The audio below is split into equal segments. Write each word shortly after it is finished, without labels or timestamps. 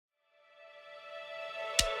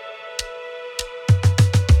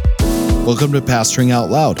Welcome to Pastoring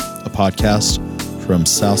Out Loud, a podcast from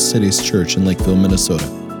South Cities Church in Lakeville, Minnesota.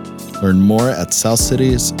 Learn more at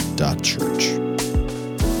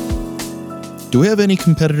southcities.church. Do we have any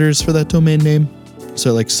competitors for that domain name?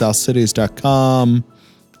 So like southcities.com,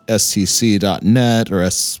 scc.net, or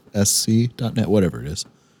ssc.net, whatever it is.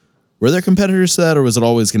 Were there competitors to that, or was it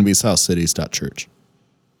always going to be southcities.church?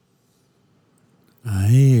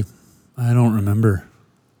 I don't remember.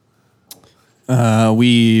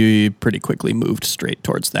 We pretty quickly moved straight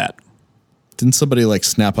towards that. Didn't somebody like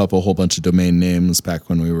snap up a whole bunch of domain names back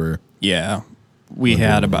when we were... Yeah. We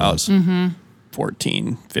had about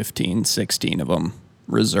 14, 15, 16 of them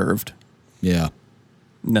reserved. Yeah.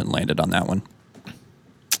 And then landed on that one.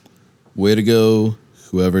 Way to go,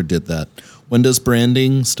 whoever did that. When does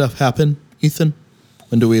branding stuff happen, Ethan?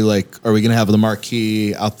 When do we are we going to have the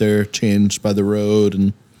marquee out there changed by the road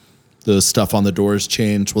and the stuff on the doors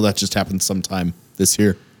changed? Will that just happen sometime this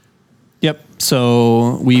year? Yep.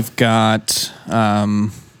 So we've got a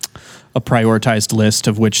prioritized list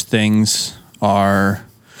of which things are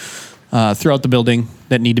throughout the building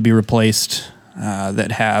that need to be replaced,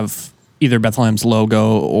 that have either Bethlehem's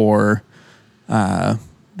logo or the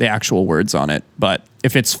actual words on it. But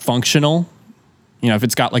if it's functional, if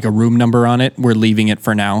it's got like a room number on it, we're leaving it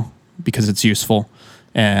for now because it's useful.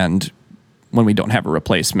 And when we don't have a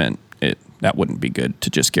replacement, that wouldn't be good to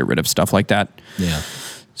just get rid of stuff like that. Yeah.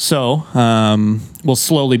 So we'll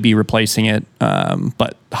slowly be replacing it.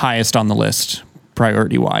 But highest on the list,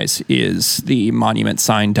 priority-wise, is the monument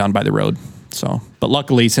sign down by the road. So, but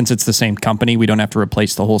luckily, since it's the same company, we don't have to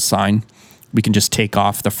replace the whole sign. We can just take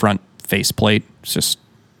off the front faceplate. It's just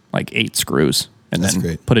like 8 screws, and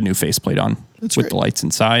then put a new faceplate on with the lights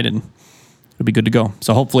inside, and it'll be good to go.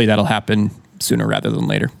 So hopefully that'll happen sooner rather than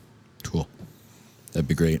later. Cool. That'd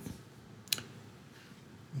be great.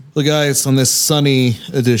 Well, guys, on this sunny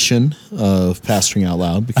edition of Pastoring Out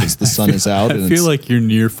Loud, because the sun is out. I feel like you're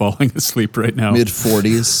near falling asleep right now.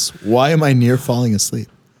 Mid-40s. Why am I near falling asleep?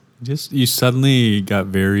 You suddenly got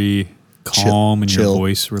very calm and your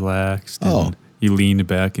voice relaxed. And you leaned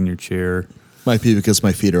back in your chair. Might be because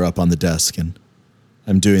my feet are up on the desk and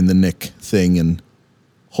I'm doing the Nick thing and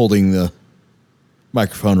holding the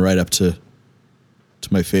microphone right up to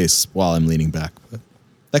my face while I'm leaning back. But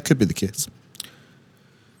that could be the case.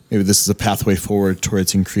 Maybe this is a pathway forward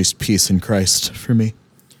towards increased peace in Christ for me.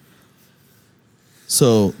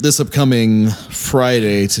 So this upcoming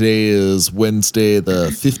Friday, today is Wednesday the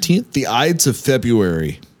 15th, the Ides of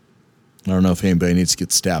February. I don't know if anybody needs to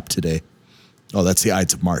get stabbed today. Oh, that's the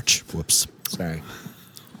Ides of March. Whoops. Sorry.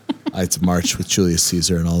 Ides of March with Julius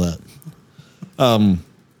Caesar and all that.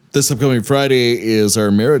 This upcoming Friday is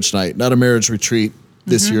our marriage night, not a marriage retreat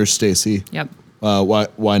this year, Stacy. Yep.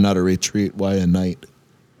 Why not a retreat? Why a night?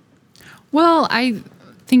 Well, I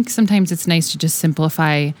think sometimes it's nice to just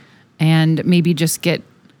simplify and maybe just get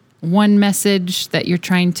one message that you're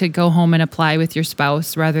trying to go home and apply with your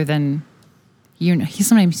spouse rather than,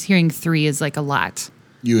 sometimes hearing 3 is like a lot.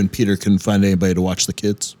 You and Peter couldn't find anybody to watch the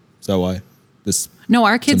kids? Is that why? No,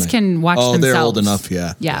 our kids can watch themselves. Oh, they're old enough,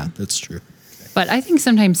 yeah. Yeah. That's true. Okay. But I think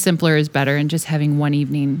sometimes simpler is better and just having one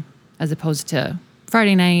evening as opposed to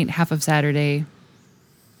Friday night, half of Saturday.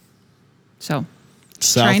 So,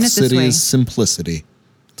 South Cities Simplicity.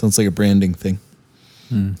 Sounds like a branding thing.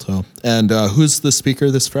 So, and who's the speaker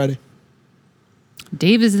this Friday?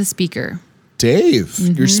 Dave is the speaker. Dave,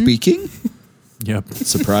 you're speaking? Yep.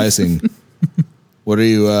 Surprising. What are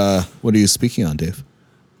you speaking on, Dave?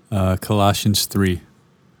 Colossians 3.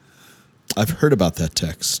 I've heard about that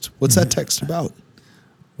text. What's that text about?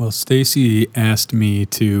 Well, Stacy asked me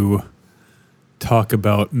to talk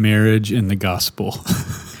about marriage and the gospel.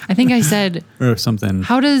 I think I said, or something.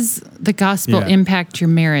 How does the gospel impact your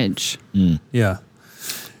marriage? Yeah.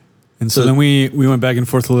 And so then we went back and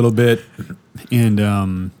forth a little bit,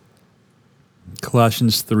 and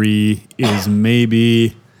Colossians 3 is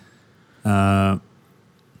maybe the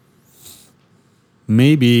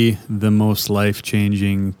most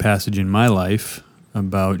life-changing passage in my life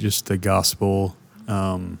about just the gospel.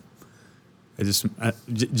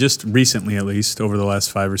 Just recently, at least over the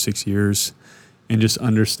last 5 or 6 years, and just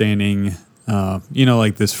understanding,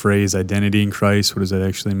 like this phrase, identity in Christ. What does that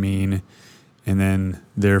actually mean? And then,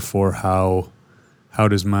 therefore, how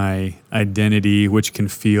does my identity, which can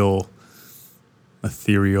feel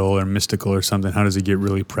ethereal or mystical or something, how does it get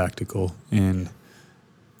really practical? And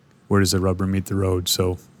where does the rubber meet the road?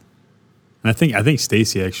 So, and I think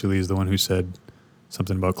Stacy actually is the one who said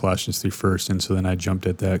something about Colossians 3 first, and so then I jumped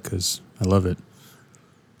at that because I love it.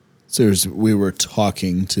 So we were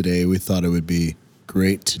talking today. We thought it would be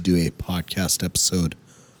great to do a podcast episode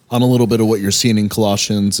on a little bit of what you're seeing in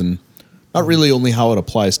Colossians and Not really only how it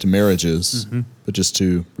applies to marriages, but just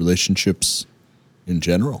to relationships in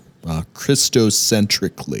general.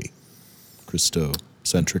 Christocentric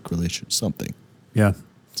relations, something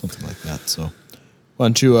like that. So why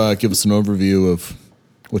don't you give us an overview of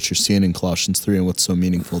what you're seeing in Colossians 3 and what's so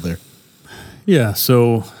meaningful there? Yeah,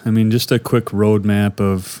 so, just a quick roadmap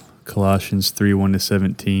of Colossians 3,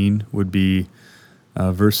 1-17 would be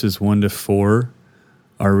verses 1-4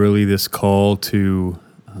 are really this call to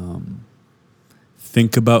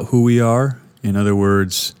think about who we are. In other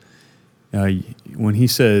words, when he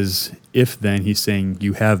says if then, he's saying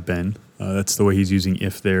you have been. That's the way he's using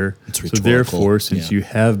if there. It's so rhetorical. therefore, since you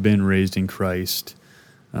have been raised in Christ,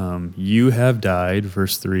 you have died,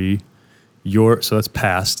 verse 3. So that's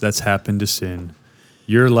past, that's happened to sin.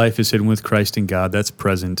 Your life is hidden with Christ in God, that's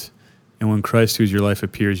present. And when Christ, who's your life,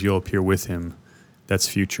 appears, you'll appear with him. That's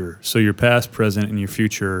future. So your past, present, and your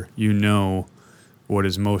future, you know what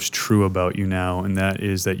is most true about you now, and that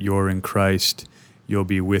is that you're in Christ, you'll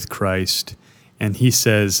be with Christ. And he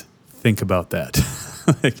says, think about that.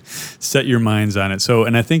 Like, set your minds on it. So,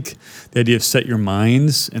 and I think the idea of set your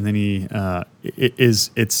minds, and then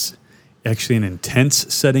it's actually an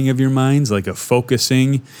intense setting of your minds, like a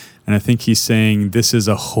focusing. And I think he's saying this is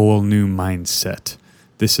a whole new mindset.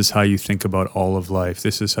 This is how you think about all of life.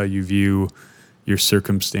 This is how you view your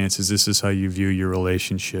circumstances. This is how you view your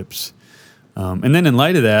relationships. And then in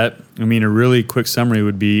light of that, a really quick summary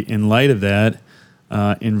would be, in light of that,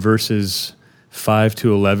 in verses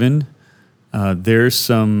 5-11, there's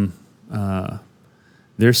some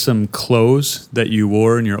clothes that you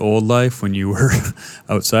wore in your old life when you were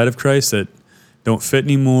outside of Christ that don't fit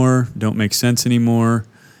anymore, don't make sense anymore.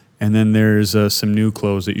 And then there's some new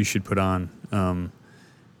clothes that you should put on. And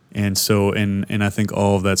I think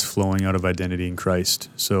all of that's flowing out of identity in Christ.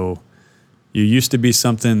 So you used to be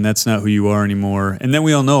something, that's not who you are anymore. And then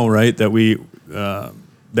we all know, right, that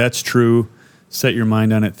that's true. Set your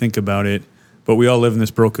mind on it, think about it. But we all live in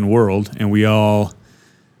this broken world, and we all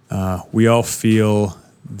feel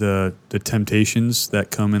the temptations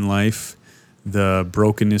that come in life, the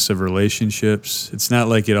brokenness of relationships. It's not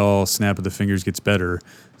like it all snap of the fingers gets better.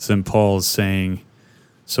 So then Paul's saying,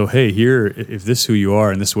 so hey, here, if this is who you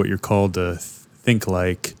are and this is what you're called to think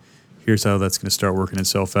like, here's how that's going to start working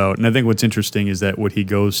itself out. And I think what's interesting is that what he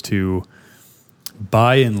goes to,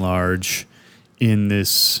 by and large, in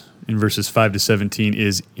verses 5-17,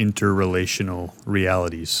 is interrelational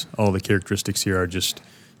realities. All the characteristics here are just,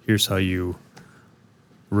 here's how you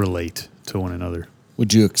relate to one another.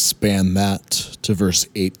 Would you expand that to verse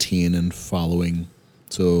 18 and following?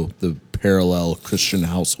 So the parallel Christian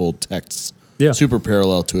household texts, super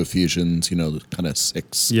parallel to Ephesians, the kind of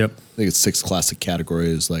 6. Yep. I think it's 6 classic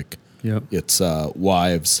categories. Like, it's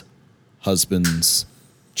wives, husbands,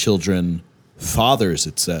 children, fathers,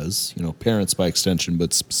 it says, parents by extension,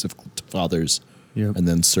 but specifically to fathers, and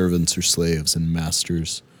then servants or slaves and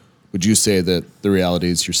masters. Would you say that the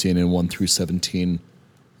realities you're seeing in 1-17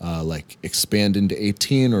 expand into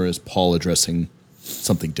 18, or is Paul addressing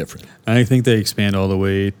something different? I think they expand all the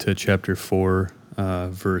way to chapter 4,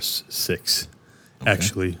 verse 6. Okay.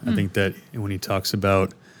 Actually, I think that when he talks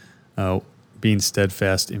about being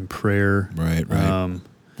steadfast in prayer, right.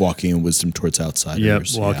 Walking in wisdom towards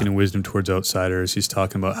outsiders. Walking in wisdom towards outsiders. He's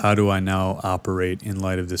talking about how do I now operate in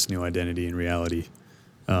light of this new identity and reality.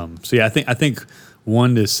 I think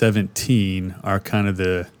 1-17 are kind of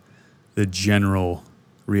the general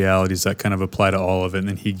realities that kind of apply to all of it, and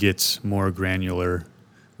then he gets more granular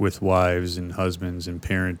with wives and husbands and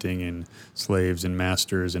parenting and slaves and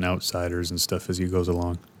masters and outsiders and stuff as he goes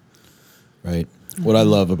along. Right. What I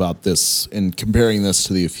love about this, and comparing this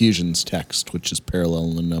to the Ephesians text, which is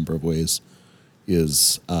parallel in a number of ways,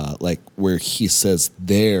 is where he says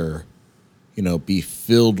there, be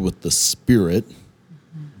filled with the Spirit,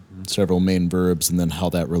 several main verbs, and then how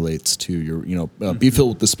that relates to your, be filled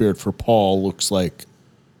with the Spirit for Paul looks like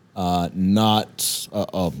not,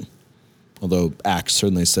 although Acts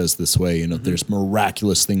certainly says this way, there's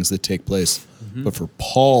miraculous things that take place. But for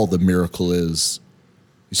Paul, the miracle is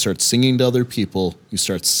you start singing to other people, you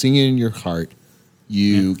start singing in your heart,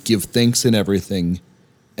 you give thanks in everything,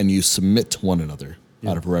 and you submit to one another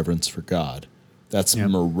out of reverence for God. That's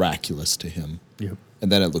miraculous to him. Yep. And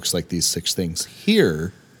then it looks like these 6 things.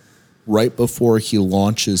 Here, right before he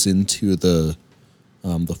launches into the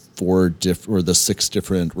 6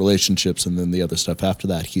 different relationships and then the other stuff after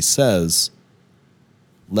that, he says,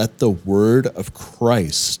 let the word of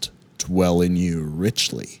Christ dwell in you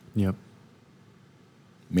richly. Yep.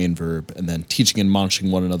 Main verb. And then teaching and admonishing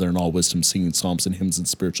one another in all wisdom, singing psalms and hymns and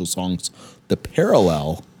spiritual songs. The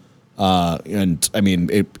parallel And I mean,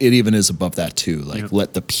 it even is above that too. Like, Yep.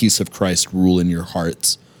 let the peace of Christ rule in your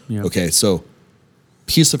hearts. Yep. Okay, so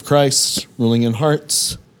peace of Christ ruling in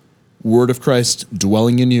hearts, word of Christ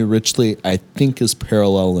dwelling in you richly, I think is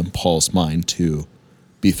parallel in Paul's mind to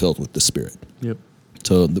be filled with the Spirit. Yep.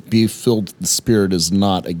 So the be filled with the Spirit is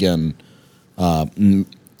not, again, it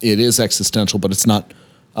is existential, but it's not,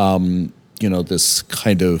 this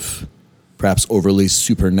kind of perhaps overly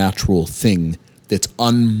supernatural thing that's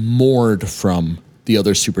unmoored from the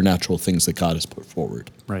other supernatural things that God has put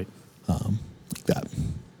forward, Right. like that.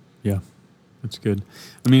 Yeah, that's good.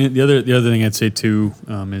 I mean, the other thing I'd say too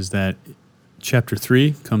is that chapter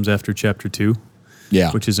 3 comes after chapter 2,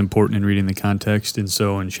 Yeah. which is important in reading the context. And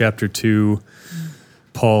so in chapter 2,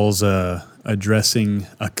 Paul's addressing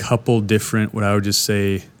a couple different, what I would just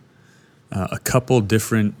say, a couple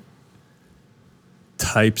different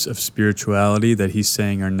types of spirituality that he's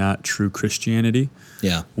saying are not true Christianity.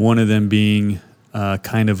 Yeah. One of them being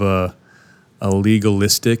kind of a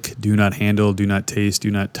legalistic, do not handle, do not taste,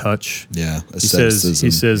 do not touch. Yeah. He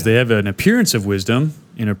says they have an appearance of wisdom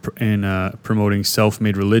in promoting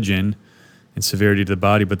self-made religion and severity to the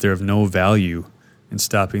body, but they're of no value in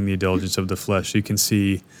stopping the indulgence of the flesh. So you can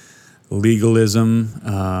see legalism,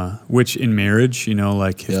 which in marriage,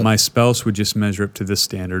 like if my spouse would just measure up to this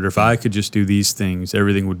standard, or if I could just do these things,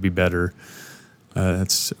 everything would be better.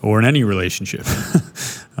 Or in any relationship,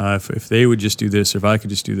 if they would just do this, or if I could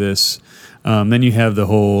just do this. Then you have the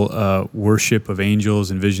whole worship of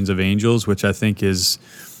angels and visions of angels, which I think is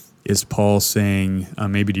Paul saying,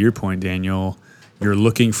 maybe to your point, Daniel, you're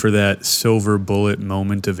looking for that silver bullet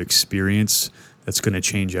moment of experience that's going to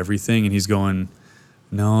change everything, and he's going,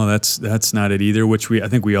 no, that's not it either. Which I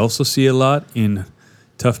think we also see a lot in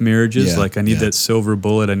tough marriages. Yeah, Like I need yeah. that silver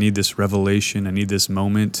bullet, I need this revelation, I need this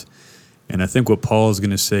moment. And I think what Paul is going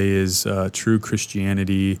to say is true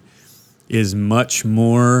Christianity is much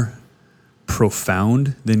more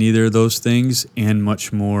profound than either of those things, and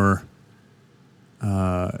much more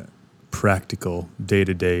practical day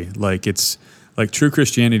to day. Like it's like true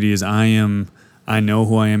Christianity is I know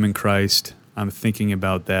who I am in Christ. I'm thinking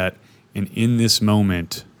about that. And in this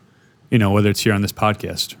moment, whether it's here on this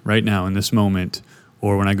podcast right now, in this moment,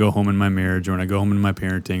 or when I go home in my marriage, or when I go home in my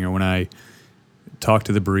parenting, or when I talk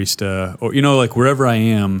to the barista, or like wherever I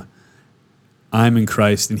am, I'm in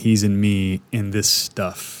Christ and He's in me, and this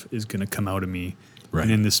stuff is going to come out of me. Right.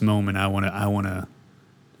 And in this moment, I want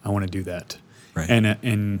to do that. Right.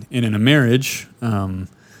 And in a marriage,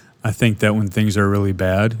 I think that when things are really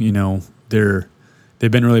bad,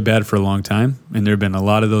 they've been really bad for a long time, and there have been a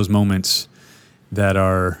lot of those moments that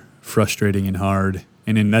are frustrating and hard.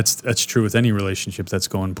 And that's true with any relationship that's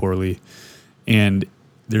going poorly. And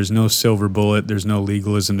there's no silver bullet, there's no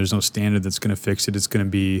legalism, there's no standard that's going to fix it. It's going to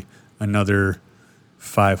be another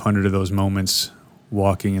 500 of those moments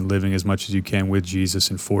walking and living as much as you can with Jesus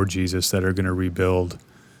and for Jesus that are going to rebuild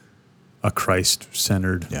a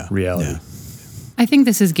Christ-centered reality. Yeah. I think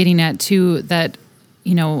this is getting at too that,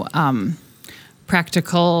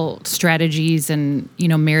 practical strategies and,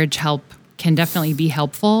 marriage help can definitely be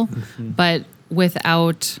helpful, but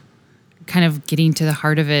without kind of getting to the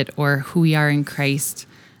heart of it, or who we are in Christ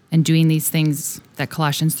and doing these things that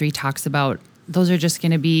Colossians 3 talks about, those are just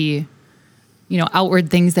going to be, outward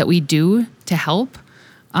things that we do to help.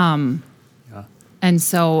 And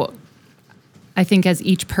so I think as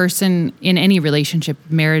each person in any relationship,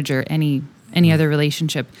 marriage or any other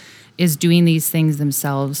relationship, is doing these things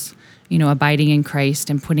themselves, abiding in Christ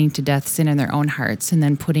and putting to death sin in their own hearts, and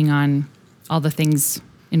then putting on all the things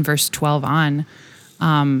in verse 12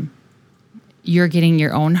 on, you're getting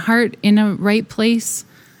your own heart in a right place,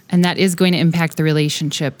 and that is going to impact the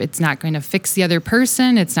relationship. It's not going to fix the other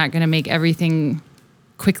person. It's not going to make everything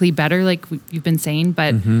quickly better, like you've been saying,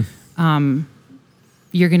 but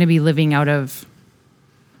you're going to be living out of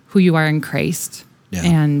who you are in Christ,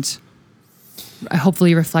 and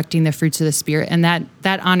hopefully reflecting the fruits of the Spirit. And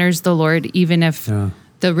that honors the Lord, even if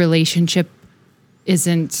the relationship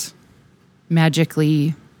isn't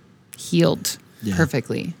magically healed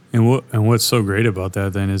perfectly. And what's so great about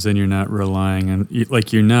that then is then you're not relying on,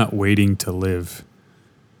 you're not waiting to live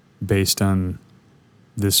based on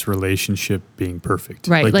this relationship being perfect.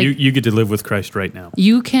 Right. Like you get to live with Christ right now.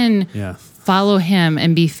 You can Yeah. follow Him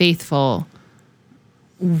and be faithful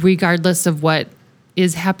regardless of what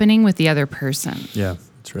is happening with the other person. Yeah,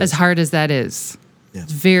 that's right. As hard as that is. Yeah.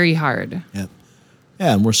 It's very hard. Yeah.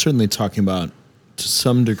 Yeah, and we're certainly talking about, to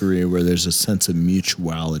some degree, where there's a sense of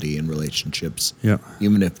mutuality in relationships. Yeah.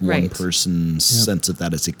 Even if one Right. person's sense of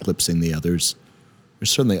that is eclipsing the others.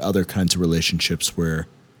 There's certainly other kinds of relationships where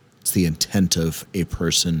it's the intent of a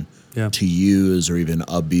person Yeah. to use or even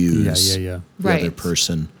abuse Yeah. the other Right.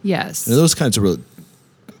 person. Yes. And those kinds of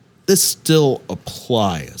this still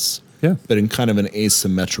applies, Yeah. but in kind of an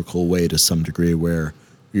asymmetrical way to some degree, where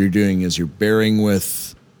what you're doing is you're bearing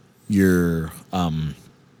with your,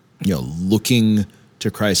 looking to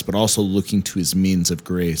Christ, but also looking to his means of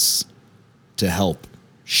grace to help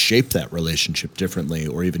shape that relationship differently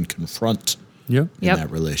or even confront Yep. in Yep.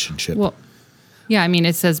 that relationship. Well, yeah, I mean,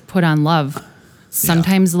 it says put on love.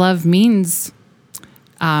 Sometimes love means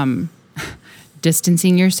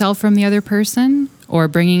distancing yourself from the other person or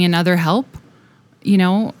bringing in other help,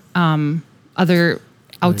 other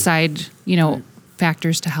outside,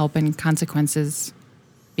 factors to help and consequences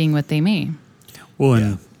being what they may. Well,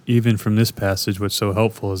 and even from this passage, what's so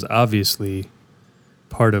helpful is obviously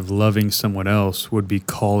part of loving someone else would be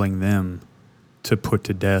calling them to put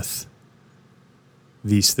to death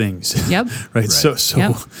these things. Yep. Right. So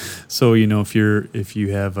Yep. if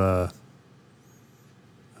you have a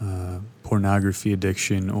pornography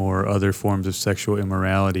addiction or other forms of sexual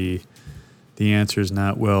immorality, the answer is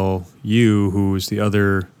not, well, you, who is the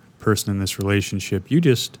other person in this relationship, you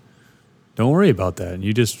just don't worry about that. And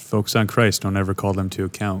you just focus on Christ. Don't ever call them to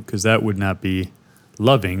account, because that would not be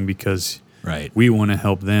loving, because Right. we want to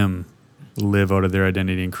help them live out of their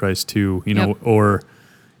identity in Christ too, Yep. or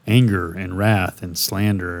anger and wrath and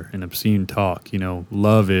slander and obscene talk.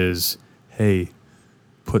 Love is, hey,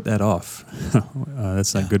 put that off.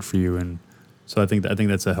 That's not good for you. And so I think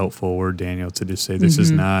that's a helpful word, Daniel, to just say this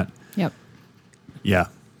is not. Yep. Yeah.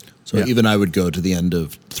 So Yeah. even I would go to the end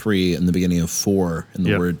of 3 and the beginning of 4 in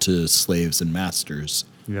the Yep. word to slaves and masters,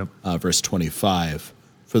 Yep. verse 25.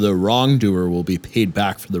 For the wrongdoer will be paid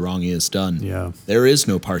back for the wrong he has done. Yeah. There is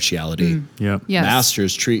no partiality. Yep. Yes.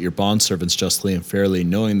 Masters, treat your bondservants justly and fairly,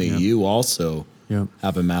 knowing that Yep. you also Yep.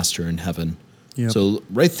 have a master in heaven. Yep. So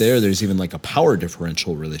right there's even like a power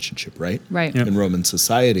differential relationship, right? Right. Yep. In Roman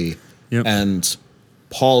society. Yep. And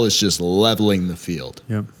Paul is just leveling the field.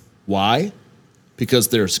 Yep. Why? Because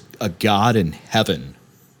there's a God in heaven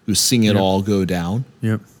who's seeing it Yep. all go down,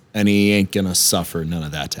 Yep. and he ain't going to suffer none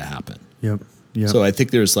of that to happen. Yep. Yep. So I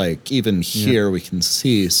think there's like, even here we can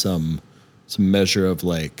see some measure of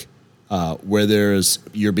like, where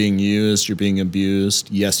you're being used, you're being abused.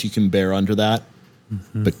 Yes, you can bear under that,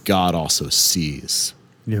 but God also sees,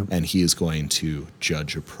 Yep. and he is going to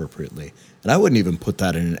judge appropriately. And I wouldn't even put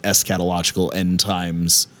that in an eschatological end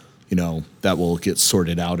times, that will get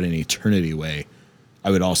sorted out in eternity way. I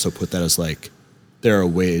would also put that as like, there are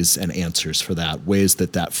ways and answers for that, ways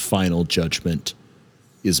that final judgment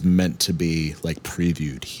is meant to be like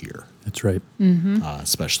previewed here, That's right.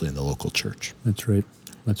 especially in the local church. That's right.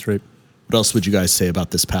 That's right. What else would you guys say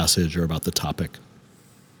about this passage or about the topic?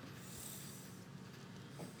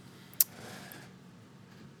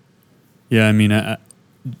 Yeah, I mean,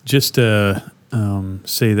 just to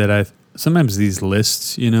say that sometimes these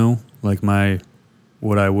lists, like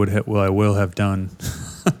what I will have done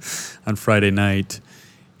on Friday night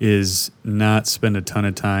is not spend a ton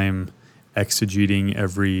of time exegeting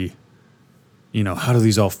every, how do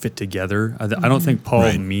these all fit together? I don't think Paul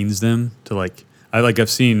Right. means them to I've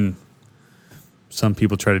seen some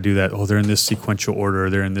people try to do that. Oh, they're in this sequential order, or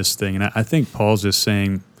they're in this thing. And I think Paul's just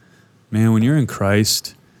saying, man, when you're in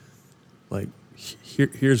Christ,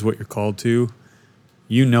 here's what you're called to.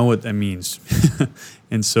 You know what that means.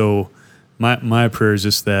 And so my prayer is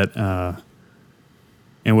just that,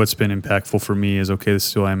 and what's been impactful for me is, okay, this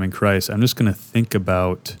is who I am in Christ. I'm just going to think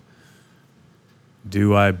about,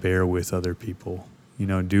 do I bear with other people?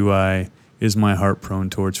 Is my heart prone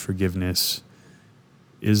towards forgiveness?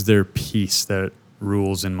 Is there peace that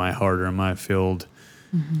rules in my heart, or am I filled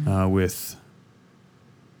with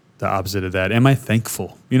the opposite of that? Am I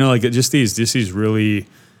thankful? Just these really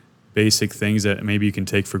basic things that maybe you can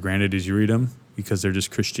take for granted as you read them because they're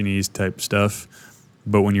just Christianese type stuff.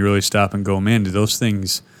 But when you really stop and go, man, do those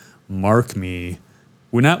things mark me?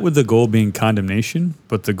 We're not with the goal being condemnation,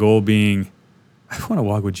 but the goal being, I want to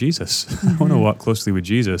walk with Jesus. I want to walk closely with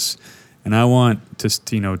Jesus. And I want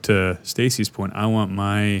to Stacy's point, I want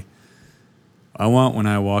when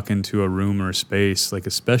I walk into a room or a space, like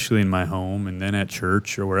especially in my home and then at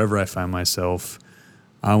church or wherever I find myself,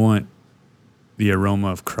 I want the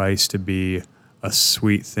aroma of Christ to be a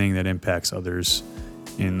sweet thing that impacts others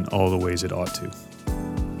in all the ways it ought to.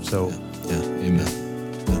 So, Yeah, amen.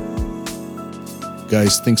 Yeah.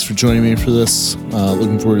 Guys, thanks for joining me for this.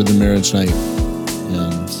 Looking forward to the marriage night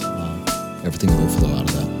and everything that will flow out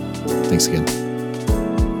of that. Thanks again.